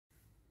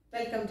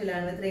Welcome to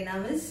Learn with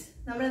Reina Miss.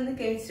 We will do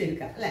chemistry. We will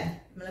do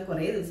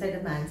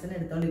maths and now I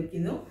will tell you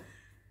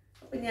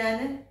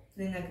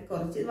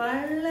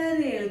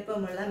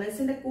Miss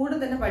in the code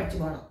than a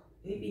particular.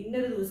 If you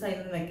do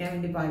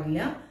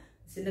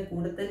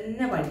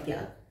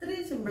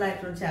three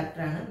simple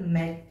chapter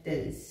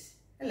metals.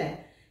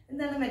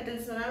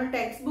 Metals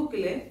textbook.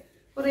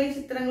 Book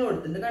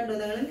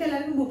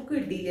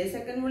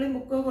second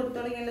book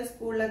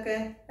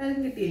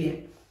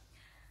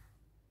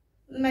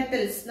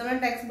metals. Our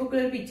textbook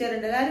picture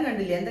and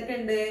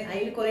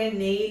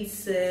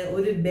nails,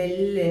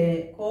 bell,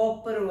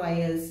 copper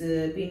wires,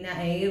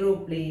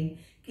 aeroplane,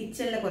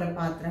 kitchen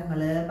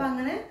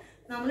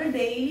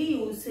daily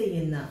use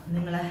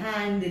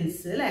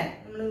handles,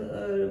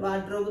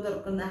 wardrobe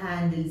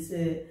handles.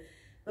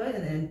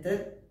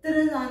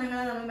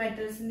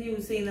 Metals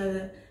use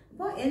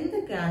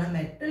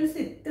metals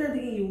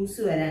use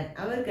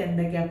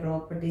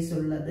properties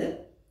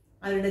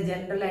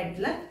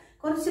general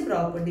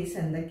properties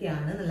and the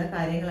Kiana, the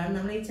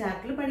Karian,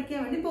 chapter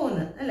Padicam and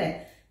Depona.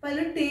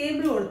 Pilot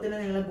table or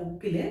the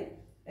book. A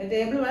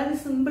table very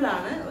simple,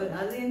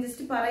 other than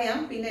just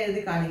Parayam, Pina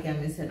the Karnicam.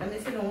 Miss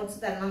notes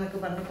that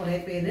Namaka for a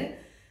paid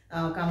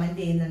comment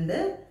in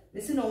the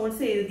Miss notes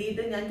say the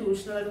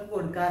tuition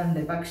code car and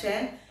the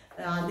Pakshan.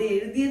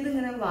 They did the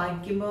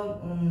vacuum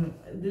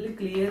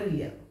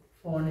clearly.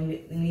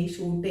 Phone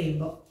shoot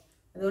table.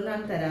 I don't know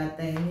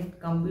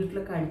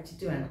computer card.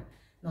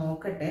 No,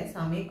 cut a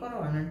Sami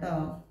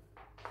Corona.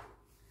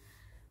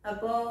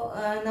 Apo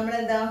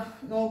Namada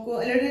no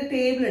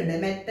table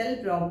and metal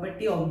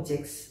property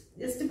objects.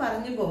 Just to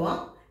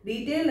Parnipova,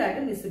 detail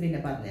at Miss Vina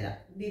Parnera.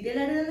 Detail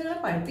at a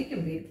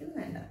particular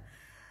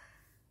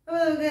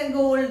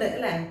gold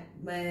lamp.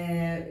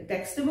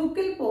 Textbook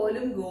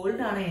poem gold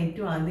on a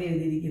to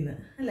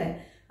other.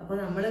 Upon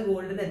Namada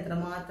gold and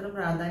Etramatra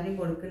Pradani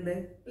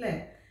Porkund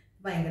play.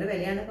 Bangra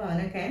Veliana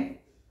Pavana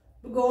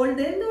gold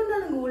gold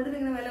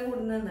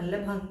നല്ല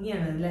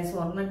ഭംഗിയാണ് അല്ലേ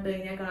സ്വർണ്ണട്ട്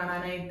കഴിഞ്ഞാൽ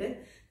കാണാനായിട്ട്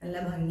നല്ല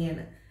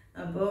ഭംഗിയാണ്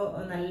അപ്പോൾ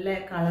നല്ല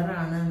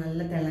കളറാണ് നല്ല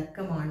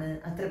തിളക്കമാണ്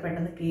അത്ര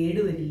പെട്ടെന്ന്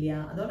കേടുവരില്ല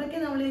അതുകൊണ്ടൊക്കെ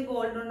നമ്മൾ ഈ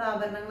ഗോൾഡ് കൊണ്ട്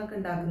ആഭരണങ്ങളൊക്കെ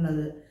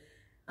ഉണ്ടാക്കുന്നത്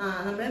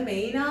നമ്മൾ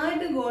മെയിൻ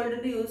ആയിട്ട്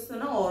ഗോൾഡിന്റെ യൂസ്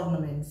ചെയ്യുന്ന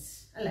ഓർണമെന്റ്സ്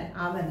അല്ലേ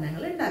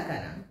ആഭരണങ്ങൾ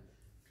ഉണ്ടാക്കാനാണ്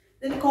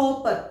then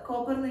copper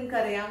നിങ്ങൾക്ക്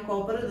അറിയാം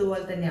കോപ്പർ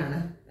ഇതുപോലെ തന്നെയാണ്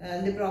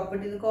അതിന്റെ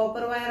പ്രോപ്പർട്ടി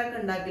കോപ്പർ വയർ ഒക്കെ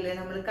ഉണ്ടാക്കില്ലേ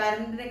നമ്മൾ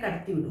കറന്റിനെ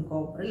കടത്തി വിടും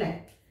കോപ്പർ അല്ലേ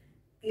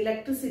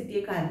electricity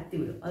കടത്തി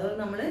വിടും അതുകൊണ്ട്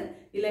നമ്മൾ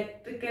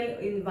ഇലക്ട്രിക്കൽ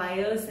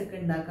വയേഴ്സ് ഒക്കെ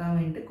ഉണ്ടാക്കാൻ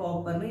വേണ്ടി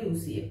കോപ്പറിനെ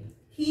യൂസ് ചെയ്യും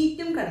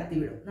ഹീറ്റും കടത്തി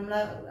വിടും നമ്മൾ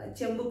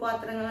ചെമ്പ്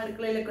പാത്രങ്ങൾ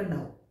അടുക്കളയിലൊക്കെ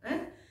ഉണ്ടാവും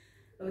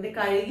അവിടെ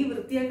കഴുകി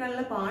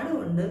വൃത്തിയാക്കാനുള്ള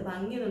പാടുണ്ട്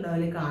ഭംഗിയൊന്നും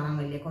ഉണ്ടാവില്ല കാണാൻ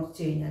വലിയ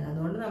കുറച്ച് കഴിഞ്ഞാൽ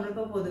അതുകൊണ്ട്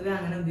നമ്മളിപ്പോൾ പൊതുവെ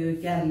അങ്ങനെ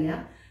ഉപയോഗിക്കാറില്ല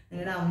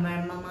നിങ്ങളുടെ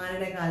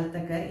അമ്മമാരുടെ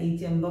കാലത്തൊക്കെ ഈ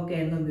ചെമ്പൊക്കെ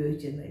ആയിരുന്നു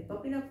ഉപയോഗിച്ചിരുന്നത് ഇപ്പൊ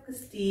പിന്നെ ഒക്കെ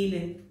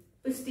സ്റ്റീല്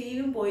ഇപ്പൊ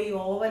സ്റ്റീലും പോയി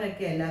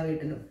ഓവനൊക്കെ എല്ലാ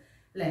വീട്ടിലും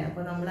അല്ലേ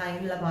അപ്പോൾ നമ്മൾ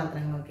അതിനുള്ള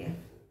പാത്രങ്ങളൊക്കെ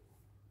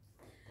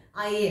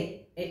അയൺ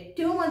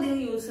ഏറ്റവും അധികം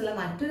യൂസ് ഉള്ള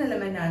മറ്റൊരു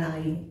എലമെന്റ് ആണ്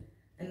അയൺ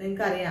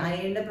നിങ്ങൾക്കറിയാം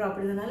അയണിന്റെ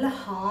പ്രോപ്പർട്ടി നല്ല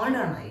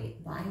ഹാർഡാണ് അയൺ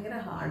ഭയങ്കര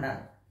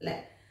ഹാർഡാണ് അല്ലേ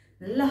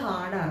നല്ല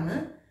ഹാർഡാണ്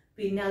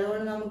പിന്നെ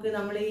അതുകൊണ്ട് നമുക്ക്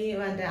നമ്മൾ ഈ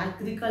മറ്റേ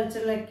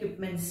അഗ്രികൾച്ചറൽ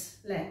എക്യുപ്മെന്റ്സ്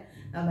അല്ലേ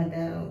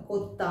മറ്റേ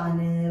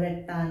കൊത്താന്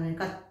വെട്ടാന്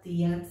കത്തി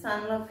അങ്ങനത്തെ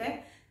സാധനങ്ങളൊക്കെ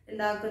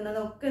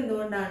ഉണ്ടാക്കുന്നതൊക്കെ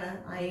എന്തുകൊണ്ടാണ്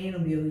അയൺ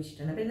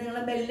ഉപയോഗിച്ചിട്ടാണ് പിന്നെ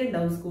നിങ്ങളെ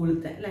ബെല്ലുണ്ടാവും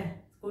സ്കൂളിലത്തെ അല്ലേ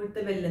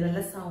സ്കൂളിലത്തെ ബെല്ല് നല്ല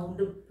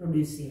സൗണ്ട്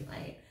പ്രൊഡ്യൂസ് ചെയ്യും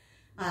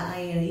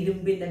അയൺ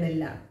ഇരുമ്പിന്റെ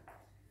ബെല്ലാണ്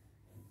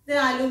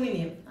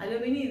അലൂമിനിയം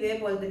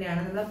ഇതേപോലെ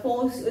തന്നെയാണ് നമ്മളെ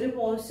ഒരു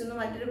പോസ്റ്റ്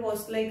മറ്റൊരു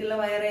പോസ്റ്റിലേക്കുള്ള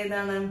വയർ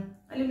ഏതാണ്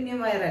അലുമിനിയം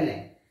വയർ അല്ലേ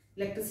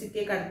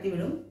ഇലക്ട്രിസിറ്റിയെ കടത്തി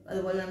വിടും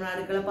അതുപോലെ നമ്മൾ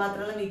അടുക്കള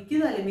പാത്രങ്ങൾ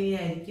മിക്കത് അലുമിനിയം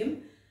ആയിരിക്കും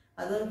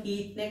അത്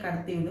ഹീറ്റിനെ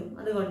കടത്തി വിടും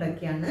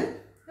അതുകൊണ്ടൊക്കെയാണ്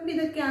അപ്പം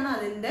ഇതൊക്കെയാണ്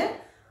അതിൻ്റെ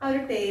ആ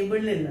ഒരു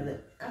ടേബിളിൽ ഉള്ളത്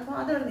അപ്പോൾ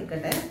അതോടെ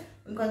നിൽക്കട്ടെ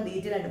നമുക്കൊന്ന്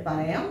ഡീറ്റെയിൽ ആയിട്ട്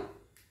പറയാം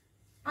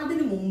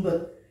അതിനു മുമ്പ്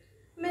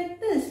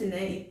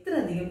മെറ്റൽസിന്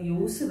ഇത്രയധികം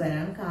യൂസ്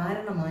വരാൻ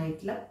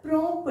കാരണമായിട്ടുള്ള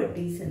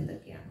പ്രോപ്പർട്ടീസ്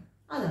എന്തൊക്കെയാണ്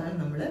അതാണ്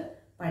നമ്മൾ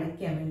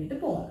പഠിക്കാൻ വേണ്ടിയിട്ട്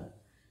പോകുന്നത്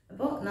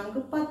അപ്പോൾ നമുക്ക്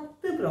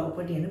 10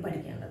 പ്രോപ്പർട്ടിയാണ്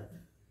പഠിക്കേണ്ടത്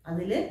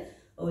അതിൽ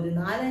ഒരു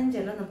 4-5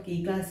 എണ്ണം നമുക്ക് ഈ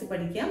ക്ലാസ്സിൽ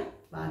പഠിക്കാം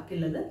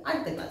ബാക്കിയുള്ളത്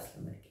അടുത്ത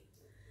ക്ലാസ്സിലും പഠിക്കാം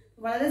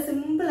വളരെ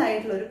സിമ്പിൾ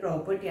ആയിട്ടുള്ള ഒരു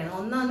പ്രോപ്പർട്ടിയാണ്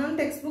ഒന്നാം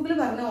ടെക്സ്റ്റ് ബുക്കിൽ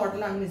പറഞ്ഞ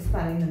ഓർഡറിലാണ് മിസ്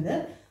പറയുന്നത്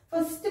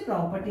ഫസ്റ്റ്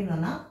പ്രോപ്പർട്ടി എന്ന്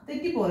പറഞ്ഞാൽ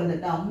തെറ്റിപ്പോയത്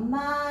കേട്ടോ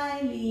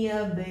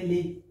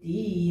മാലിയബിലിറ്റി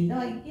എന്താ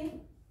വായിക്കുക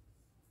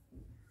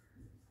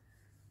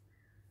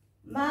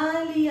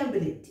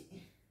മാലിയബിലിറ്റി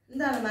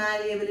എന്താണ്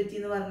മാലിയബിലിറ്റി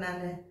എന്ന് പറഞ്ഞാൽ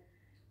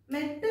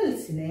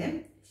മെറ്റൽസിനെ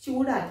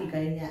ചൂടാക്കി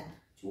കഴിഞ്ഞാൽ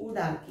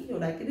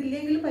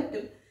ചൂടാക്കിയിട്ടില്ലെങ്കിലും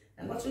പറ്റും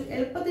കുറച്ച്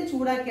എളുപ്പത്തിൽ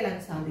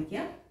ചൂടാക്കിയാലാണ്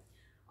സാധിക്കുക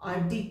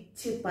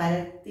അടിച്ച്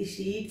പരത്തി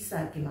ഷീറ്റ്സ്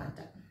ആക്കി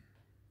മാറ്റാം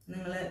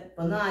നിങ്ങൾ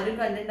ഇപ്പൊ ഒന്നും ആരും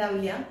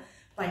കണ്ടിട്ടുണ്ടാവില്ല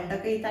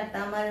പണ്ടൊക്കെ ഈ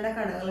തട്ടാന്മാരുടെ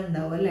കടകൾ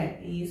ഉണ്ടാവും അല്ലേ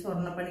ഈ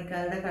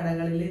സ്വർണ്ണപ്പണിക്കാരുടെ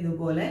കടകളിൽ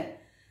ഇതുപോലെ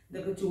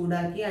ഇതൊക്കെ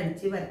ചൂടാക്കി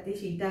അടിച്ച് പരത്തി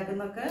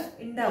ഷീറ്റാക്കുന്നൊക്കെ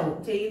ഉണ്ടാവും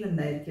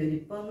ചെയ്യുന്നുണ്ടായിരിക്കും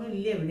ഇപ്പൊ ഒന്നും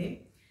ഇല്ല എവിടെയും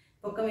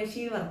ഇപ്പൊക്കെ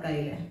മെഷീൻ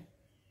വർക്കായില്ലേ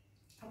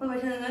അപ്പൊ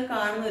പക്ഷെ നിങ്ങൾ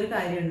കാണുന്ന ഒരു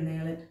കാര്യമുണ്ട്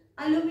നിങ്ങൾ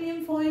അലുമിനിയം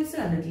ഫോയിൽസ്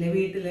കണ്ടിട്ടില്ലേ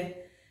വീട്ടില്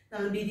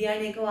നമ്മൾ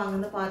ബിരിയാണിയൊക്കെ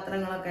വാങ്ങുന്ന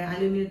പാത്രങ്ങളൊക്കെ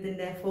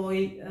അലുമിനിയത്തിന്റെ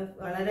ഫോയിൽ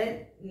വളരെ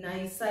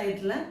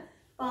നൈസായിട്ടുള്ള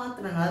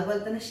പാത്രങ്ങൾ അതുപോലെ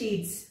തന്നെ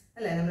ഷീറ്റ്സ്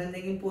അല്ലേ നമ്മൾ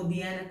എന്തെങ്കിലും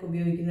പൊതിയാനൊക്കെ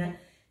ഉപയോഗിക്കുന്ന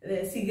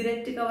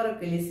സിഗരറ്റ്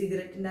കവറൊക്കെ ഇല്ലേ,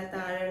 സിഗരറ്റിൻ്റെ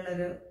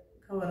താഴെയുള്ളൊരു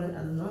കവർ,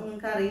 അതൊന്നും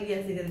നിങ്ങൾക്ക് അറിയില്ല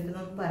സിഗരറ്റ്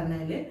എന്നൊന്നും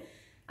പറഞ്ഞാൽ.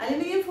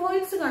 അലുമിനിയം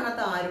ഫോയിൽസ്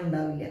കാണാത്ത ആരും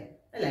ഉണ്ടാവില്ല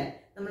അല്ലേ.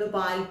 നമ്മൾ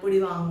പാൽപ്പൊടി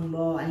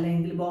വാങ്ങുമ്പോൾ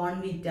അല്ലെങ്കിൽ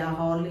ബോൺവിറ്റ,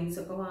 ഹോർലിക്സ്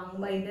ഒക്കെ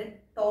വാങ്ങുമ്പോൾ അതിൻ്റെ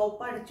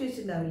ടോപ്പ് അടിച്ചു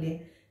വെച്ചിട്ടുണ്ടാവില്ലേ,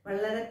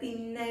 വളരെ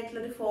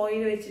തിന്നായിട്ടുള്ളൊരു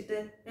ഫോയിൽ വെച്ചിട്ട്.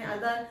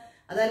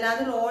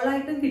 അതല്ലാതെ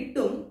റോളായിട്ടും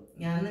കിട്ടും.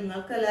 ഞാൻ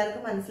നിങ്ങൾക്ക്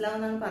എല്ലാവർക്കും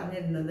മനസ്സിലാവുന്നതാണ്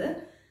പറഞ്ഞിരുന്നത്.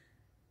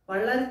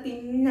 വളരെ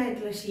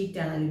തിന്നായിട്ടുള്ള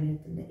ഷീറ്റാണ്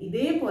അലുമിനിയത്തിൻ്റെ.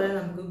 ഇതേപോലെ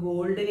നമുക്ക്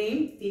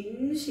ഗോൾഡിനെയും തിൻ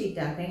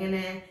ഷീറ്റാക്കാം.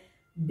 എങ്ങനെ?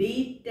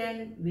 Beaten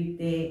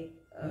with a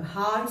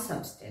hard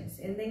substance.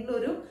 എന്തെങ്കിലും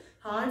ഒരു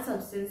ഹാർഡ്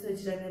സബ്സ്റ്റൻസ്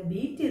വെച്ചിട്ട് അങ്ങനെ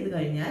ബീറ്റ് ചെയ്ത്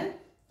കഴിഞ്ഞാൽ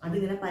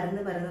അതിങ്ങനെ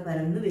പരന്ന് പരന്ന്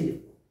പരന്ന് വരും.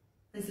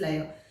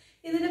 മനസ്സിലായോ?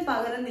 ഇതിന്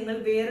പകരം നിങ്ങൾ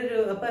വേറൊരു,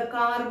 ഇപ്പൊ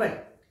കാർബൺ,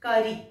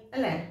 കരി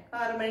അല്ലേ,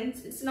 carbon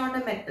it's not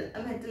A metal,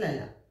 metal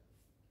അല്ല.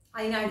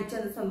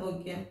 അതിനടിച്ചത്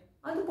സംഭവിക്കുക,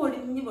 അത്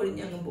പൊടിഞ്ഞ്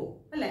പൊടിഞ്ഞ് അങ്ങ് പോകും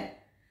അല്ലേ.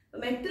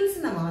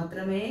 മെറ്റൽസിനെ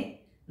മാത്രമേ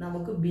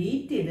നമുക്ക്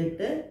ബീറ്റ്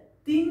ചെയ്തിട്ട്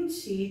തിൻ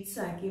ഷീറ്റ്സ്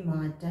ആക്കി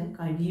മാറ്റാൻ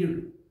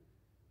കഴിയുള്ളൂ.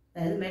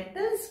 അതായത്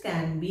metals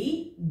can be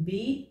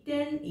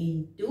beaten in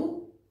to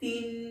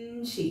thin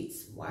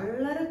sheets.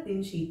 വളരെ തിൻ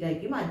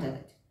ഷീറ്റാക്കി മാറ്റാൻ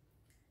പറ്റും.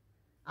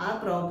 ആ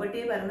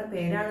പ്രോപ്പർട്ടിയെ പറയുന്ന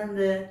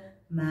പേരാണെന്ത്?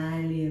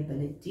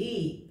 malleability.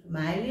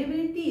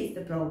 Malleability is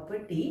the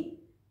property.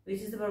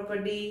 Which is the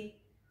property?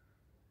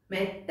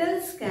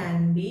 Metals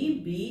can be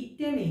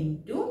beaten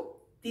into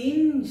thin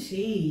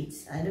sheets.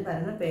 അതിന്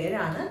പറയുന്ന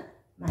പേരാണ്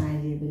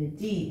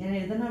malleability. ഞാൻ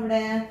എഴുതുന്ന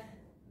ഇവിടെ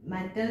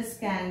metals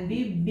can be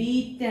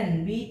beaten.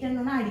 Beaten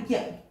എന്ന് പറഞ്ഞാൽ അടിക്കുക,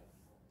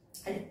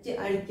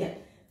 അടിക്കുക.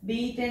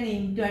 Beaten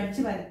into,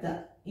 അടിച്ച് പരത്തുക,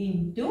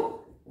 into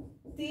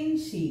thin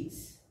sheets.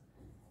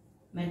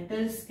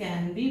 Metals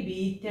can be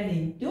beaten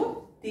into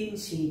thin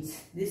sheets.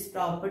 This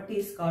property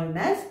is called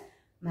as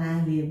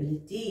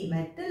malleability.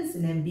 Metals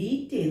ne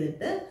beat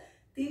ചെയ്തിട്ട്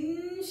thin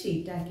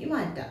sheet ആക്കി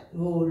മാറ്റാം.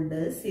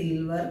 Gold,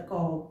 silver,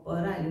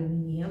 copper,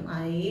 aluminium,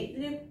 iron,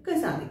 ഇതിനൊക്കെ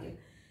സാധിക്കും.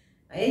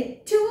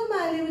 ഏറ്റവും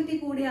malleability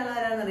കൂടിയ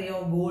ആളാരാണെന്നറിയോ?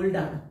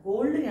 ഗോൾഡാണ്.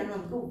 ഗോൾഡിനെയാണ്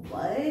നമുക്ക്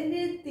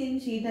വളരെ തിൻ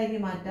ഷീറ്റാക്കി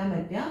മാറ്റാൻ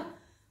പറ്റുക.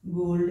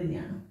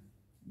 ഗോൾഡിനെയാണ്.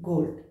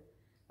 ഗോൾഡ്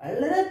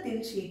വളരെ തിൻ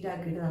ഷീറ്റ്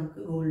ആക്കിയിട്ട്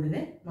നമുക്ക്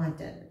ഗോൾഡിനെ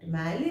മാറ്റാൻ പറ്റും.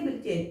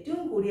 മാലിയബിലിറ്റി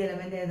ഏറ്റവും കൂടിയ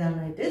എലമെന്റ്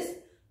ഏതാണ്? It is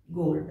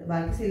gold.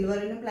 ബാക്കി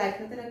സിൽവറിനും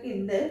പ്ലാറ്റിനത്തിനൊക്കെ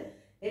ഉണ്ട്.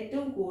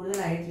 ഏറ്റവും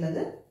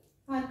കൂടുതലായിട്ടുള്ളത്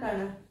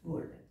ആർക്കാണ്?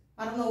 ഗോൾഡ്.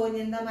 പറഞ്ഞു പോകും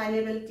എന്താ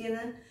മാലിയബിലിറ്റി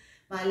എന്ന്?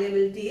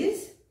 Malleability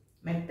is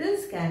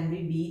metals can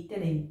be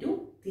beaten in to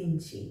thin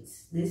sheets.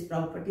 This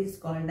property is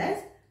called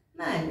as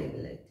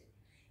malleability.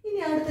 ഇനി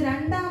അടുത്ത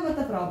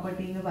രണ്ടാമത്തെ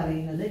പ്രോപ്പർട്ടി എന്ന്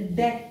പറയുന്നത്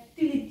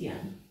ഡക്റ്റിലിറ്റി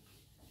ആണ്.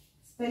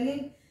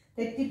 സ്പെല്ലിംഗ്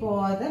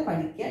തെറ്റിപ്പോവാതെ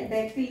പഠിക്കുക.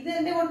 ഡക്റ്റിലിറ്റി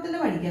എന്റെ കൂടെ തന്നെ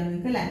പഠിക്കാം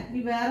നിങ്ങൾക്ക് അല്ലേ. ഇനി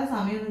വേറെ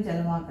സമയമൊന്നും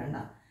ചെലവാക്കണ്ട.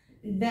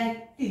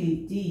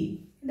 ഡക്റ്റിലിറ്റി.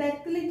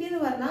 ഡക്റ്റിലിറ്റി എന്ന്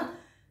പറഞ്ഞാൽ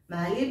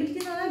മാലിയബിലിറ്റി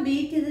എന്ന് പറഞ്ഞാൽ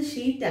ബീറ്റ് ചെയ്ത്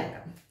ഷീറ്റ്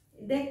ആക്കാം.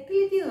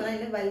 ഡക്റ്റിലിറ്റി എന്ന് പറഞ്ഞാൽ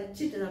അതിനെ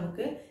വലിച്ചിട്ട്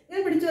നമുക്ക്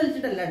ഇങ്ങനെ പിടിച്ച്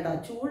വലിച്ചിട്ടല്ല കേട്ടോ,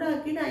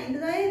 ചൂടാക്കിയിട്ട്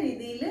അതിൻ്റെതായ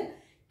രീതിയിൽ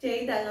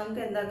ചെയ്താൽ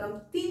നമുക്ക് എന്താക്കാം?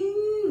 തിൻ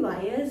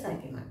വയേഴ്സ്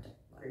ആക്കി മാറ്റാം.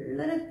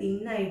 വളരെ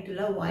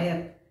തിന്നായിട്ടുള്ള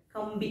വയർ,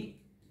 കമ്പി.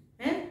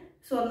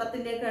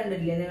 സ്വർണത്തിൻ്റെ ഒക്കെ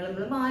കണ്ടില്ലേ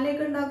നമ്മൾ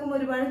മാലയൊക്കെ ഉണ്ടാക്കുമ്പോൾ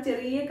ഒരുപാട്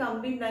ചെറിയ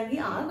കമ്പി ഉണ്ടാക്കി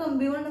ആ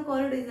കമ്പി കൊണ്ടൊക്കെ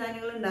ഓരോ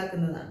ഡിസൈനുകൾ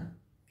ഉണ്ടാക്കുന്നതാണ്.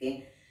 ഓക്കെ.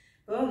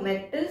 അപ്പോൾ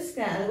മെറ്റൽസ്,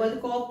 അതുപോലെ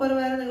കോപ്പർ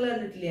വയർ നിങ്ങൾ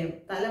കണ്ടിട്ടില്ലേ?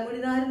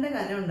 തലമുടിനാരിൻ്റെ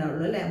കനം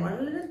ഉണ്ടാവുള്ളൂ അല്ലേ.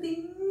 വളരെ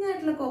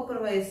തിന്നായിട്ടുള്ള കോപ്പർ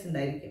വയേഴ്സ്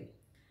ഉണ്ടായിരിക്കും.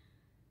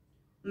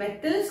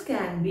 Metals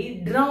can be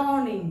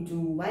drone in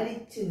to,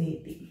 വലിച്ചു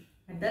നീട്ടി.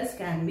 Metals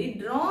can be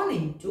drone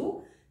in to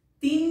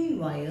thin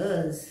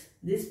wires.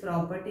 This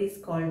property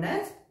is called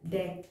as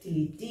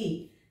ductility.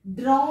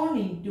 Drone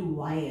in to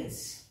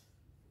wires.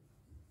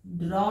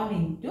 Drawn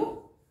into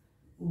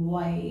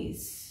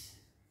wires.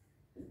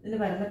 ഇതിന്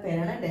പറയുന്ന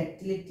പേരാണ്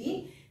ഡക്റ്റിലിറ്റി.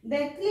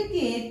 ഡക്റ്റിലിറ്റി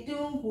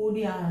ഏറ്റവും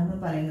കൂടിയാണെന്ന്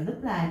പറയുന്നത്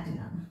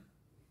പ്ലാറ്റിനാണ്.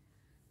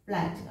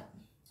 Platinum.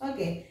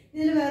 Okay.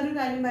 ഇതിൽ വേറൊരു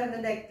കാര്യം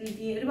പറയുന്നത്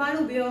ഡക്റ്റിലിറ്റി ഒരുപാട്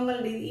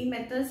ഉപയോഗങ്ങളുണ്ട്. ഈ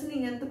മെറ്റൽസിന്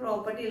ഇങ്ങനത്തെ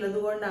പ്രോപ്പർട്ടി ഉള്ളത്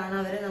കൊണ്ടാണ്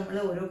അവരെ നമ്മൾ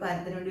ഓരോ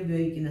കാര്യത്തിന് വേണ്ടി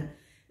ഉപയോഗിക്കുന്നത്.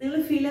 നിങ്ങൾ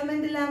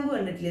ഫിലമെന്റ് ലാമ്പ്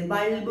കണ്ടിട്ടില്ലേ?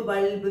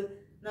 ബൾബ്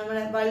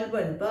നമ്മളെ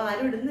ബൾബ് ഇപ്പോൾ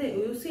ആരും ഇടുന്ന്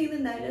യൂസ്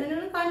ചെയ്യുന്നുണ്ടാവില്ല,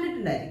 നിങ്ങൾ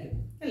കണ്ടിട്ടുണ്ടായിരിക്കും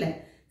അല്ലേ.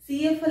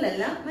 CFL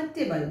അല്ല,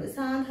 മറ്റേ ബൾബ്,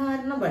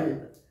 സാധാരണ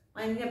ബൾബ്,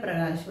 മഞ്ഞ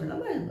പ്രകാശമുള്ള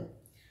ബൾബ്.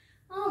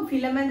 ആ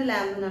ഫിലമെന്റ്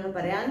ലാമ്പ് എന്നാണ്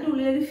പറയാം. അതിൻ്റെ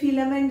ഉള്ളിലൊരു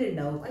ഫിലമെന്റ്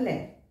ഉണ്ടാവും അല്ലേ.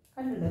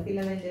 കണ്ടിട്ടുണ്ടോ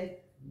ഫിലമെന്റ്?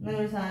 അങ്ങനെ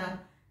ഒരു സാധനം.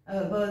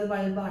 ഇപ്പോൾ അത്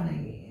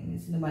ബൾബാണെങ്കിൽ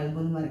മിസ്സിന്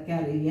ബൾബൊന്നും വരയ്ക്കാൻ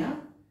അറിയില്ല,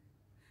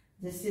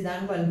 ജസ്റ്റ്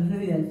ഇതാണ് ബൾബ് എന്ന്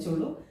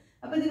വിചാരിച്ചോളൂ.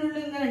 അപ്പൊ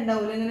ഇതിനുള്ളിൽ ഇങ്ങനെ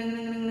ഉണ്ടാവൂലേ, ഇങ്ങനെ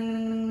ഇങ്ങനെ ഇങ്ങനെ ഇങ്ങനെ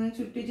ഇങ്ങനെ ഇങ്ങനെ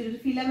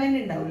ചുറ്റിച്ചൊരു ഫിലമെന്റ്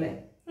ഉണ്ടാവൂലേ.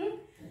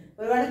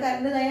 ഒരുപാട്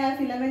കറണ്ട് ആ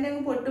ഫിലമെന്റ്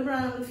അങ്ങ്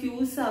പൊട്ടുമ്പോഴാണ് നമ്മൾ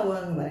ഫ്യൂസ് ആവുക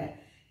എന്ന് പറയാം.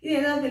 ഇത്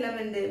ഏതാ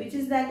filament? Which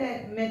is that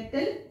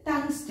metal?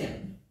 Tungsten.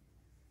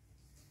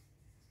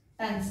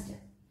 Tungsten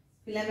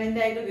filament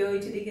ആയിട്ട്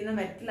ഉപയോഗിച്ചിരിക്കുന്ന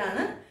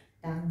മെറ്റലാണ്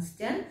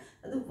ടങ്സ്റ്റൺ.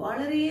 അത്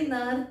വളരെ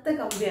നേർത്ത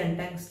കമ്പിയാണ്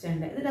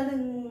ടങ്സ്റ്റന്റെ. എന്നിട്ട് അത്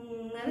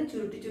ഇങ്ങനെ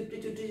ചുരുട്ടി ചുരുട്ടി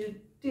ചുരുട്ടി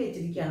ചുരുട്ടി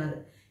വെച്ചിരിക്കുകയാണ്. അത്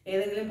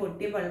ഏതെങ്കിലും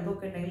പൊട്ടിയ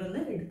ബൾബൊക്കെ ഉണ്ടെങ്കിൽ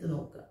ഒന്ന് എടുത്തു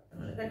നോക്കുക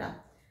നിങ്ങൾ കേട്ടോ.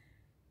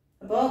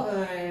 അപ്പോൾ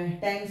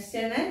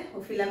ടങ്സ്റ്റന്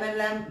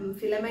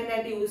ഫിലമെന്റ്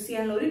ആയിട്ട് യൂസ്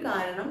ചെയ്യാനുള്ള ഒരു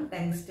കാരണം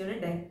ടങ്സ്റ്റന്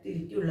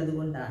ഡക്റ്റിലിറ്റി ഉള്ളത്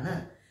കൊണ്ടാണ്.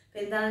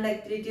 എന്താണ്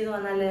ഡക്റ്റിലിറ്റി എന്ന്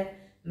പറഞ്ഞാൽ?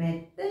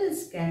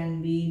 Metals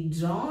can be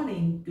drawn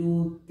into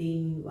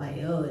thin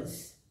wires.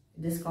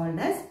 It is called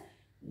as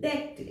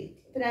ductility.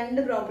 രണ്ട്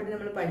പ്രോപ്പർട്ടി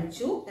നമ്മൾ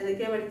പഠിച്ചു.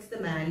 ഏതൊക്കെയാണ് പഠിച്ചത്?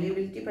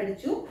 മാലിയബിലിറ്റി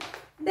പഠിച്ചു,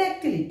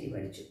 ഡക്റ്റിലിറ്റി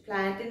പഠിച്ചു.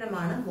 പ്ലാറ്റിനം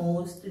ആണ്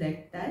മോസ്റ്റ്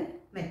ഡക്റ്റൈൽ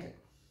മെറ്റൽ.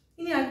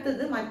 ഇനി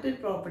അടുത്തത് മറ്റൊരു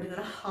പ്രോപ്പർട്ടി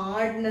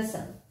ഹാർഡ്നെസ്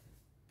ആണ്.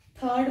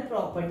 തേർഡ്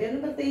പ്രോപ്പർട്ടി അത്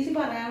പ്രത്യേകിച്ച്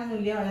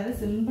പറയാനൊന്നുമില്ല, വളരെ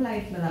സിമ്പിൾ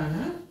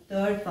ആയിട്ടുള്ളതാണ്.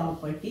 Third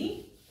property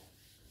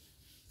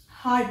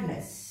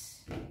hardness.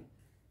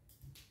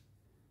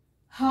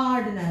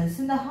 ഹാർഡ്നെസ്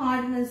എന്താ?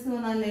 ഹാർഡ്നെസ് എന്ന്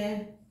പറഞ്ഞാല്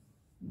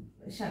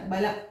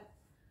ബലം.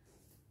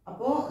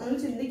 അപ്പോ നിങ്ങൾ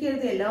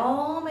ചിന്തിക്കരുത് എല്ലാ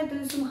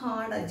മെറ്റൽസും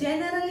hard.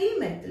 Generally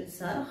metals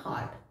are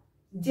hard.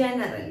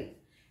 Generally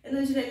എന്ന്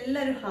വെച്ചിട്ട്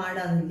എല്ലാവരും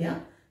ഹാർഡാകുന്നില്ല.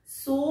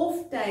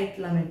 സോഫ്റ്റ്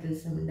ആയിട്ടുള്ള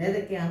മെറ്റൽസ് ഉണ്ട്.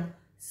 ഏതൊക്കെയാ?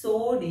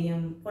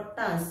 സോഡിയം,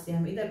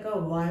 പൊട്ടാസ്യം, ഇതൊക്കെ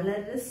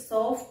വളരെ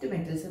സോഫ്റ്റ്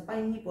മെറ്റൽസ്,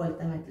 പഞ്ഞി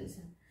പോലത്തെ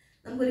മെറ്റൽസ്.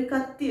 നമുക്കൊരു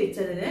കത്തി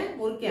വെച്ചതിനെ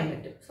മുറിക്കാൻ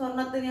പറ്റും.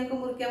 സ്വർണ്ണത്തിനെയൊക്കെ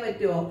മുറിക്കാൻ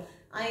പറ്റുമോ?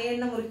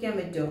 അയണിനെ മുറിക്കാൻ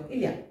പറ്റുമോ?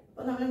 ഇല്ല.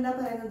 അപ്പൊ നമ്മൾ എന്താ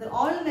പറയുന്നത്?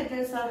 ഓൾ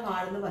മെറ്റൽസ് ആർ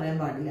ഹാർഡ് എന്ന് പറയാൻ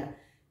പാടില്ല.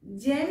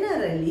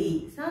 ജനറലി,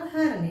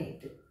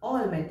 സാധാരണയായിട്ട്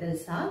all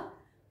metals are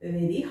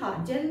very hard.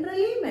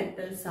 Generally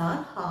metals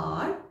are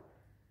hard,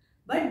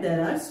 but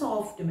there are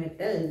soft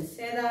metals.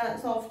 ഏതാ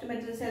soft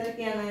metals?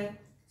 ഏതൊക്കെയാണ്?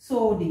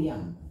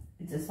 Sodium,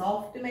 it's a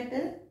soft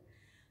metal.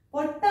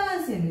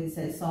 Potassium is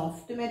a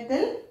soft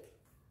metal.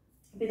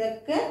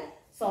 ഇതൊക്കെ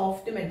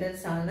soft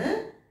metals ആണ്.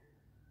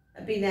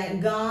 പിന്നെ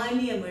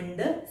gallium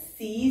ഉണ്ട്,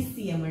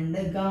 സീസിയം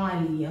ഉണ്ട്.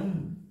 Gallium,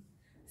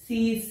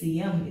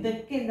 caesium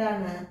ഇതൊക്കെ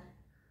എന്താണ്?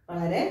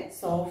 വളരെ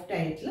സോഫ്റ്റ്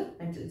ആയിട്ടുള്ള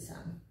മെറ്റൽസ്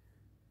ആണ്.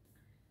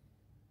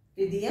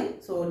 Lithium,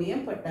 sodium,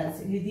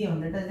 potassium. ലിഥിയം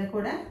ഉണ്ട് കേട്ടോ അതിന്റെ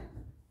കൂടെ.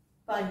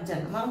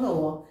 5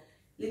 മറന്നുപോവോ?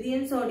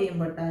 Lithium, sodium,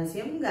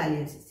 potassium,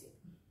 gallium, caesium.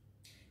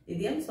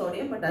 Lithium,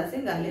 sodium,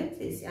 potassium, gallium,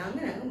 caesium.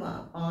 അങ്ങനെ അങ്ങ്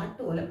പാട്ട്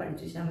പോലെ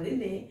പഠിച്ചു വെച്ചാൽ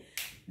മതി.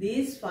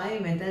 These 5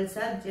 metals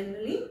are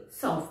generally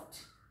soft.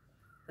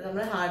 അപ്പൊ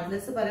നമ്മൾ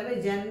ഹാർഡ്നെസ് പറയുമ്പോൾ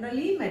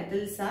generally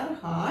metals are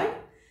hard,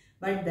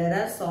 but there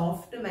are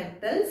soft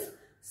metals.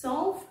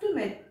 Soft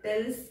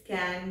metals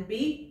can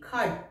be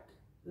cut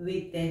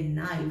with a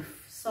knife.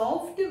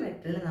 Soft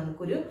metal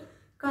നമുക്കൊരു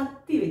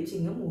കത്തി വെച്ച്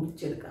ഇങ്ങനെ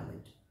മുറിച്ചെടുക്കാൻ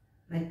പറ്റും.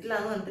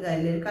 മെറ്റലാന്ന് പറഞ്ഞിട്ട്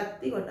കാര്യമില്ല, ഒരു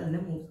കത്തി കൊണ്ട് അതിനെ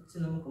മുറിച്ച്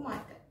നമുക്ക്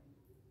മാറ്റാം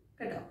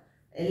കേട്ടോ.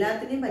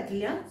 എല്ലാത്തിനെയും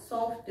പറ്റില്ല,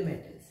 സോഫ്റ്റ്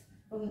മെറ്റൽസ്.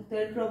 അപ്പം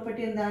തേർഡ്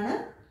പ്രോപ്പർട്ടി എന്താണ്?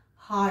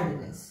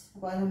 ഹാർഡ്നെസ്.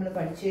 അപ്പോൾ അത് നമ്മൾ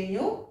പഠിച്ചു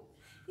കഴിഞ്ഞു.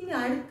 ഇനി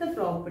അടുത്ത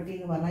പ്രോപ്പർട്ടി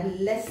എന്ന് പറഞ്ഞാൽ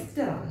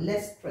ലെസ്റ്റർ ആണ്,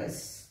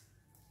 ലെസ്ട്രസ്.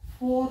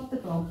 ഫോർത്ത്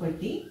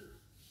പ്രോപ്പർട്ടി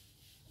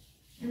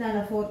എന്താണ്?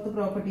 ഫോർത്ത്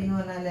പ്രോപ്പർട്ടി എന്ന്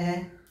പറഞ്ഞാല്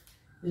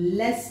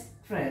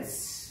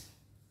ലെസ്ട്രസ്.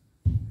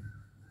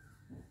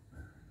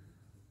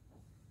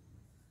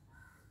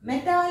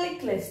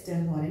 മെറ്റാലിക് ലെസ്റ്റർ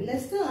എന്ന് പറയും.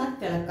 ലെസ്റ്റർ ആ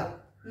തിളക്കം.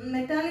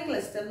 മെറ്റാലിക്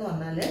ലെസ്റ്റർ എന്ന്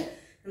പറഞ്ഞാല്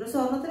നമ്മൾ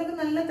സ്വർണ്ണത്തിനൊക്കെ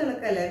നല്ല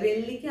തിളക്കല്ലേ?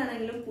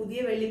 വെള്ളിക്കാണെങ്കിലും പുതിയ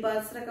വെള്ളി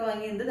പാത്രമൊക്കെ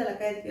വാങ്ങി എന്ത്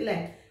തിളക്കായിരിക്കും അല്ലേ?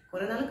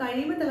 കുറെ നാൾ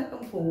കഴിയുമ്പോൾ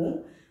തിളക്കം പോവും.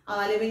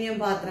 അലുമിനിയം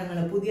പാത്രങ്ങൾ,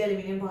 പുതിയ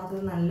അലുമിനിയം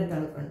പാത്രം നല്ല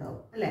തിളക്കം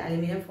ഉണ്ടാവും അല്ലെ?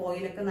 അലുമിനിയം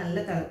ഫോയിലൊക്കെ നല്ല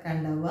തിളക്കം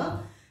ഉണ്ടാവുക.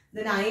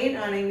 ഇതിന് അയൺ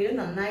ആണെങ്കിലും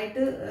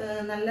നന്നായിട്ട്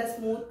നല്ല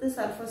സ്മൂത്ത്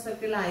സർഫസ്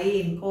ഒക്കെ ഉള്ള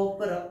അയൺ,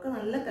 കോപ്പർ ഒക്കെ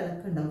നല്ല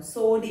തിളക്കം ഉണ്ടാവും.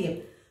 സോഡിയം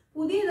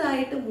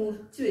പുതിയതായിട്ട്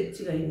മുറിച്ച്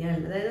വെച്ച് കഴിഞ്ഞാൽ,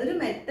 അതായത് ഒരു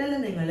മെറ്റൽ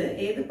നിങ്ങൾ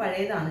ഏത്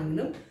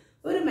പഴയതാണെങ്കിലും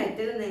ഒരു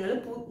മെറ്റൽ നിങ്ങൾ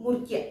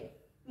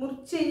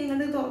മുറിച്ച് കഴിഞ്ഞ്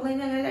ഇങ്ങോട്ട് തുറന്നു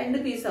കഴിഞ്ഞാൽ അങ്ങനെ 2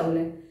 പീസ്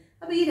ആവൂലേ?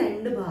 അപ്പൊ ഈ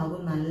 2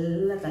 ഭാഗവും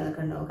നല്ല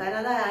തിളക്കം ഉണ്ടാവും. കാരണം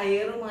അത്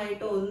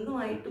അയറുമായിട്ടോ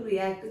ഒന്നുമായിട്ടും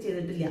റിയാക്ട്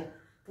ചെയ്തിട്ടില്ല.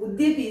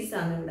 പുതിയ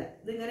പീസാണ് ഇവിടെ.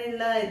 ഇതിങ്ങനെ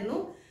ഉള്ളതായിരുന്നു,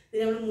 ഇത്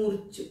നമ്മൾ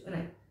മുറിച്ചു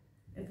അങ്ങനെ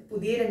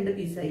പുതിയ 2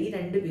 പീസായി. ഈ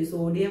 2 പീസ്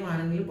സോഡിയം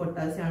ആണെങ്കിലും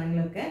പൊട്ടാസ്യം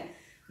ആണെങ്കിലും ഒക്കെ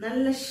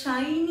നല്ല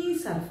ഷൈനി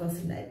സർഫസ്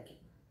ഉണ്ടായിരിക്കും.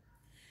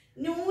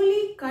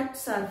 Newly cut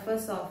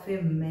surface of a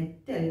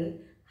metal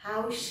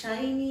have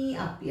shiny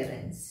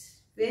appearance,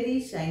 very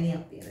shiny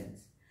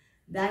appearance.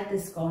 That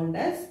is called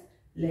as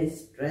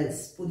lustrous.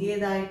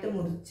 പുതിയതായിട്ട്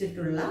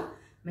മുറിച്ചിട്ടുള്ള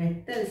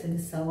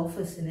മെറ്റൽസിന്റെ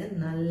സർഫസിന്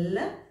നല്ല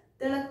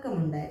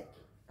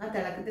തിളക്കമുണ്ടായിരിക്കും. ആ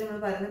തിളക്കത്തിൽ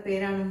നമ്മൾ പറയുന്ന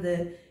പേരാണെന്ത്?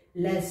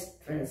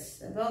 lustrous.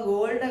 അപ്പോൾ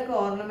ഗോൾഡ് ഒക്കെ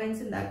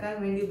ഓർണമെന്റ്സ് ഉണ്ടാക്കാൻ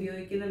വേണ്ടി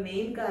ഉപയോഗിക്കുന്ന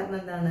മെയിൻ കാരണം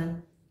എന്താണ്?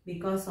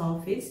 Because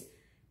of its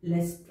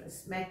lustrous.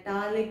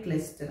 Metallic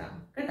Leicester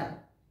ആണ് കേട്ടോ.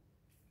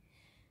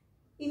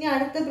 ഇനി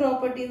അടുത്ത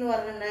പ്രോപ്പർട്ടി എന്ന്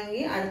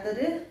പറഞ്ഞിട്ടുണ്ടെങ്കിൽ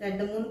അടുത്തത്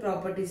 2-3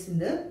 പ്രോപ്പർട്ടീസ്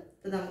ഉണ്ട്.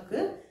 അപ്പൊ നമുക്ക്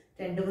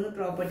 2-3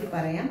 പ്രോപ്പർട്ടി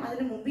പറയാം.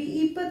 അതിന് മുമ്പ്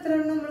ഇപ്പൊ എത്ര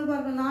നമ്മൾ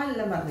പറഞ്ഞു? 4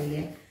 എണ്ണം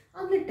പറഞ്ഞില്ലേ?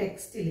 അതിൽ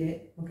ടെക്സ്റ്റില്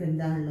നമുക്ക്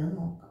എന്താണുള്ളത്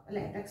നോക്കാം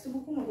അല്ലെ? ടെക്സ്റ്റ്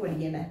ബുക്ക് നമുക്ക്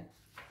പഠിക്കണ്ടേ?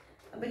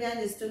 അപ്പൊ ഞാൻ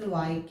ജസ്റ്റ് ഒന്ന്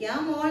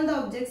വായിക്കാം. All the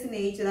objects in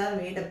nature are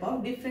made up of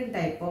different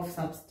type of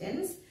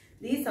substance.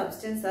 These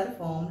substances are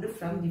formed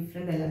from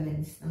different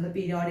elements. നമ്മുടെ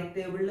പീരിയോഡിക്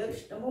ടേബിളിൽ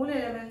ഇഷ്ടംപോലെ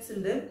എലമെന്റ്സ്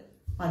ഉണ്ട്.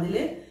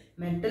 അതില്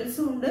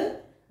മെറ്റൽസും ഉണ്ട്,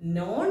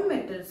 നോൺ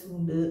മെറ്റൽസും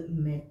ഉണ്ട്,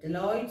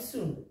 മെറ്റലോയിഡ്സും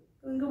ഉണ്ട്.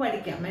 നിങ്ങൾക്ക്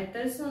പഠിക്കാം.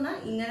 മെറ്റൽസ് എന്ന് പറഞ്ഞാൽ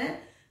ഇങ്ങനെ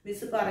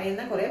മിസ്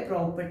പറയുന്ന കുറെ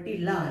പ്രോപ്പർട്ടി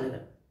ഉള്ള ആളുകൾ.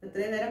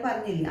 ഇത്രയും നേരം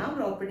പറഞ്ഞില്ല, ആ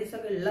പ്രോപ്പർട്ടീസ്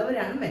ഒക്കെ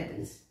ഉള്ളവരാണ്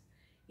മെറ്റൽസ്.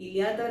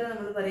 ഇല്ലാത്തവരെ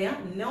നമ്മൾ പറയാം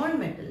നോൺ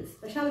മെറ്റൽസ്.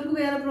 പക്ഷെ അവർക്ക്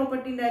വേറെ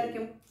പ്രോപ്പർട്ടി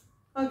ഉണ്ടായിരിക്കും.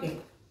 ഓക്കെ,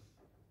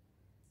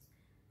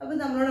 അപ്പൊ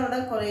നമ്മളോട് അവിടെ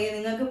കുറെ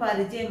നിങ്ങൾക്ക്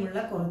പരിചയമുള്ള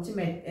കുറച്ച്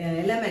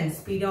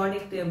elements,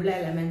 periodic table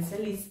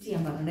elements list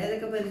ചെയ്യാൻ പറഞ്ഞിട്ടുണ്ട്.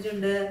 ഏതൊക്കെ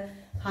പരിചയമുണ്ട്?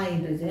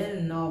 Hydrogen,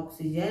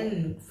 oxygen,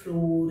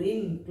 fluorine,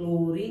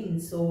 chlorine,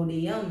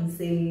 sodium,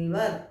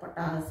 silver,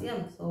 potassium,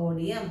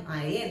 sodium,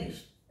 iron,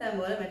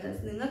 ഇഷ്ടംപോലെ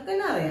മെറ്റൽസ് നിങ്ങൾക്ക്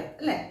തന്നെ അറിയാം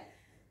അല്ലെ?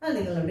 അത്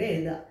നിങ്ങളിവിടെ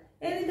എഴുതുക.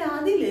 എന്നിട്ട്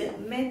അതില്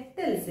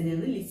മെറ്റൽസിനെ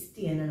ഒന്ന് ലിസ്റ്റ്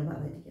ചെയ്യാനാണ്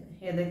പറഞ്ഞിരിക്കുന്നത്.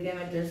 ഏതൊക്കെയാ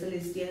മെറ്റൽസ്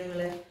ലിസ്റ്റ് ചെയ്യാൻ?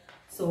 നിങ്ങള്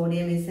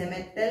Sodium is a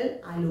metal,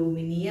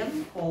 aluminum,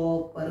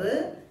 copper,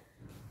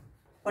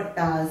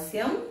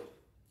 potassium,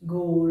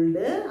 gold,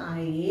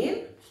 iron,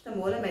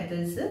 ഇഷ്ടംപോലെ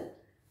മെറ്റൽസ്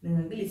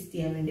നിങ്ങൾക്ക് ലിസ്റ്റ്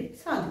ചെയ്യാൻ വേണ്ടി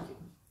സാധിക്കും.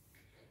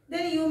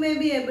 Then you may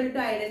be able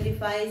to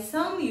identify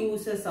some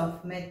uses of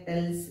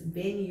metals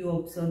when you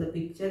observe the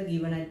picture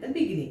given at the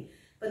beginning.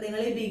 അപ്പോൾ നിങ്ങൾ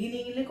ഈ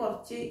ബിഗിനിങ്ങിൽ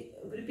കുറച്ച്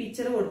ഒരു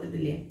പിക്ചർ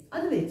കൊടുത്തിട്ടില്ലേ,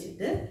 അത്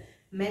വെച്ചിട്ട്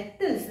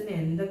മെറ്റൽസിന്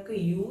എന്തൊക്കെ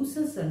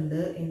യൂസസ്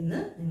ഉണ്ട് എന്ന്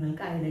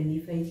നിങ്ങൾക്ക്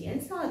ഐഡന്റിഫൈ ചെയ്യാൻ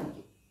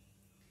സാധിക്കും.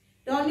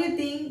 Don't you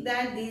think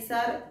that these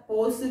are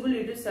possible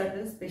due to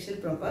certain special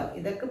property?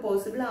 ഇതൊക്കെ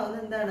പോസിബിൾ ആവുന്ന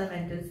എന്താണ്,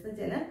 മെറ്റൽസിന്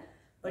ചില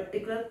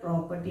പെർട്ടിക്കുലർ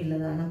പ്രോപ്പർട്ടി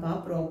ഉള്ളതാണ്. അപ്പോൾ ആ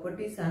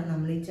പ്രോപ്പർട്ടീസ് ആണ്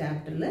നമ്മൾ ഈ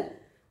ചാപ്റ്ററിൽ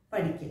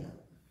പഠിക്കുന്നത്.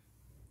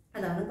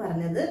 അതാണ്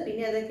പറഞ്ഞത്.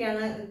 പിന്നെ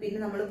അതൊക്കെയാണ് പിന്നെ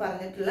നമ്മൾ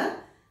പറഞ്ഞിട്ടുള്ള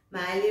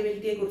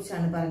മാലിയബിലിറ്റിയെ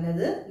കുറിച്ചാണ്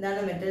പറഞ്ഞത്.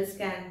 എന്താണ്, metals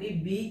can be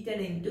beaten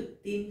in to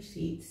thin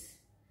sheets.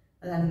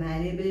 അതാണ്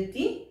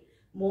മാലിയബിലിറ്റി.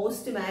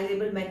 മോസ്റ്റ്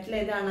മാലിയബിൾ മെറ്റൽ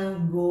ഏതാണ്,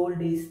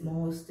 gold is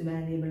most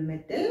malleable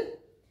metal.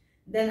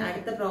 Then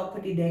അടുത്ത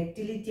പ്രോപ്പർട്ടി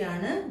ഡക്റ്റിലിറ്റി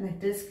ആണ്.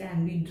 Metals can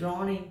be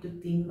drone in to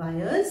thin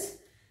wires.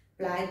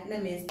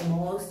 Platinum is the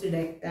most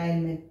ductile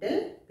metal.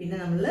 പിന്നെ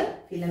നമ്മൾ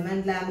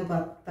filament lamp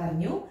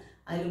പറഞ്ഞു.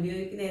 അതിൽ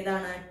ഉപയോഗിക്കുന്ന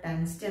ഏതാണ്,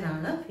 ടങ്സ്റ്റൺ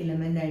ആണ്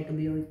ഫിലമെന്റ് ആയിട്ട്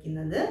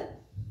ഉപയോഗിക്കുന്നത്.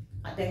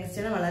 ആ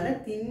ടങ്സ്റ്റൺ വളരെ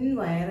തിൻ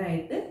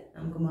വയറായിട്ട്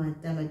നമുക്ക്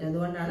മാറ്റാൻ പറ്റും,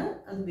 അതുകൊണ്ടാണ്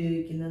അത്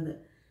ഉപയോഗിക്കുന്നത്.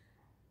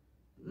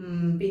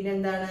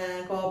 പിന്നെന്താണ്,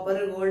 കോപ്പർ,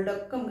 ഗോൾഡ്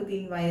ഒക്കെ നമുക്ക്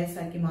തിൻ വയേഴ്സ്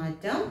ആക്കി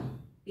മാറ്റാം.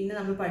 പിന്നെ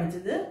നമ്മൾ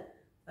പഠിച്ചത്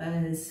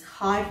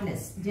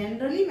hardness.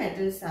 Generally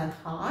metals are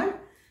hard,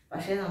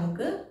 പക്ഷെ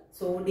നമുക്ക്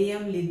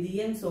sodium,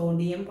 lithium,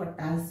 sodium,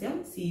 potassium,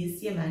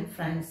 caesium and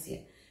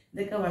francium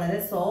ഇതൊക്കെ വളരെ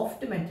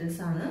സോഫ്റ്റ്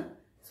മെറ്റൽസ് ആണ്.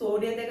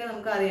 സോഡിയത്തൊക്കെ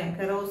നമുക്കറിയാം,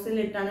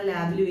 കെറോസിലിട്ടാണ്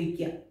ലാബിൽ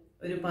വെക്കുക.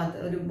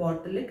 ഒരു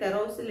ബോട്ടിലിൽ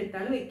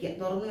കെറോസിലിട്ടാണ് വെക്കുക,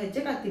 തുറന്ന് വെച്ച്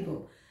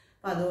കത്തിപ്പോകും.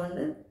 അപ്പം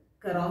അതുകൊണ്ട്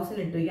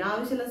കെറോസിലിട്ട് വയ്ക്കുക.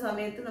 ആവശ്യമുള്ള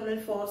സമയത്ത് നമ്മൾ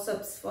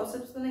ഫോർസെപ്സ്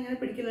ഇങ്ങനെ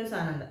പിടിക്കുന്ന ഒരു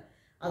സാധനമുണ്ട്,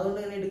 അതുകൊണ്ട്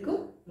ഇങ്ങനെ എടുക്കും,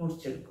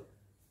 മുറിച്ചെടുക്കും.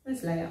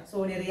 മനസ്സിലായോ?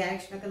 സോഡിയം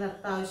റിയാക്ഷൻ ഒക്കെ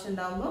നടത്താൻ ആവശ്യം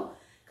ഉണ്ടാകുമ്പോൾ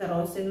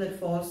കെറോസിനിൽ ഒരു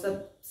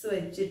ഫോർസെപ്സ്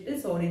വെച്ചിട്ട്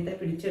സോഡിയത്തെ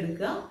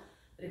പിടിച്ചെടുക്കുക,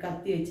 ഒരു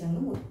കത്തി വെച്ച്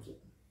അങ്ങ് മുറിക്കും.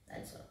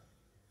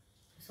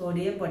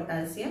 Sodium,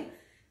 potassium,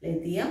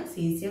 lithium,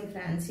 caesium,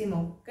 francium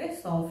ഒക്കെ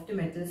സോഫ്റ്റ്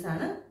മെറ്റൽസ്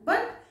ആണ്.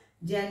 But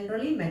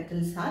generally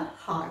metals are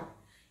hard.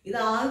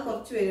 ഇതാകെ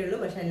കുറച്ച് പേരുള്ളൂ,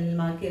 പക്ഷെ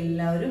ബാക്കി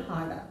എല്ലാവരും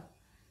ഹാർഡാണ്.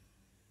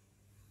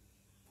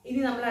 ഇനി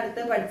നമ്മൾ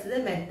അടുത്ത് പഠിച്ചത്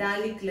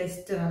മെറ്റാലിക്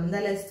ലെസ്റ്റർ. എന്താ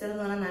ലെസ്റ്റർ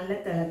എന്ന് പറഞ്ഞാൽ നല്ല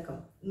തിളക്കം.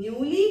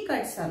 ന്യൂലി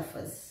കട്ട്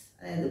സർഫസ്,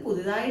 അതായത്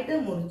പുതുതായിട്ട്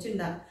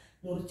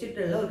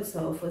മുറിച്ചിട്ടുള്ള ഒരു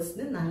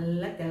സർഫസിന്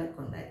നല്ല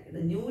തിളക്കം ഉണ്ടായിരിക്കും.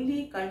 Newly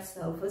cut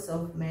surface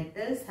of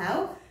metals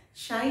have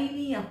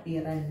Shiny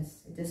appearance.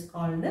 It is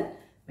called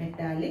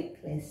metallic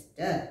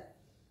Leicester.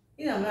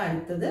 ഇത് നമ്മൾ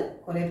അടുത്തത്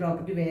കുറേ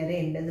പ്രോപ്പർട്ടി വേറെ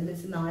ഉണ്ട്. അത്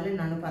വെച്ച് 4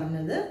 എണ്ണമാണ്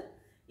പറഞ്ഞത്.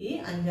 ഈ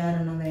 5-6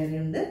 എണ്ണം വേറെ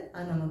ഉണ്ട്.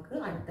 അത് നമുക്ക്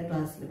അടുത്ത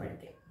ക്ലാസ്സിൽ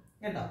പഠിക്കാം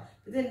കേട്ടോ.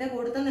 ഇത് എൻ്റെ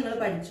കൂട്ടത്തിൽ നിങ്ങൾ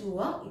പഠിച്ചു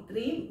പോവുക.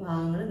 ഇത്രയും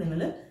ഭാഗങ്ങൾ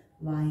നിങ്ങൾ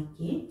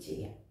വായിക്കുകയും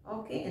ചെയ്യാം.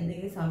 ഓക്കെ,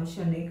 എന്തെങ്കിലും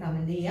സംശയം ഉണ്ടെങ്കിൽ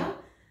കമൻറ്റ് ചെയ്യാം.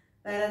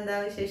 വേറെ എന്താ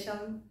വിശേഷം?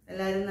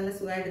 എല്ലാവരും നല്ല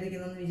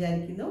സുഖമായിട്ടിരിക്കുന്നു എന്ന്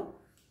വിചാരിക്കുന്നു.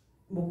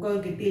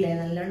 ബുക്കൊക്കെ കിട്ടിയില്ലേ?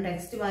 നല്ലോണം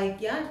ടെക്സ്റ്റ്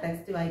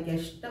വായിക്കുക.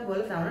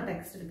 ഇഷ്ടംപോലെ തവണ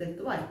ടെക്സ്റ്റ്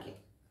എടുത്തെടുത്ത് വായിക്കുക.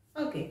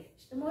 ഓക്കെ,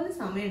 ഇഷ്ടംപോലെ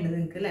സമയമുണ്ട്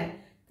നിങ്ങൾക്ക് അല്ലേ?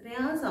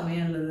 ഇത്രയാണ്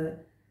സമയമുള്ളത്.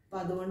 അപ്പം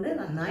അതുകൊണ്ട്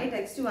നന്നായി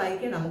ടെക്സ്റ്റ്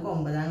വായിക്കുക. നമുക്ക്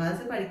 9ാം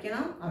ക്ലാസ്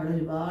പഠിക്കണം, അവിടെ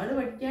ഒരുപാട്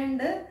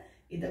പഠിക്കാനുണ്ട്.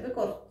 ഇതൊക്കെ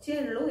കുറച്ചേ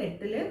ഉള്ളൂ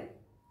 8ൽ.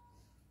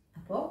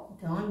 അപ്പോൾ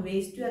ഡോണ്ട്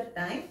വേസ്റ്റ് യുവർ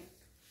ടൈം.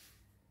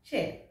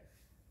 ശരി.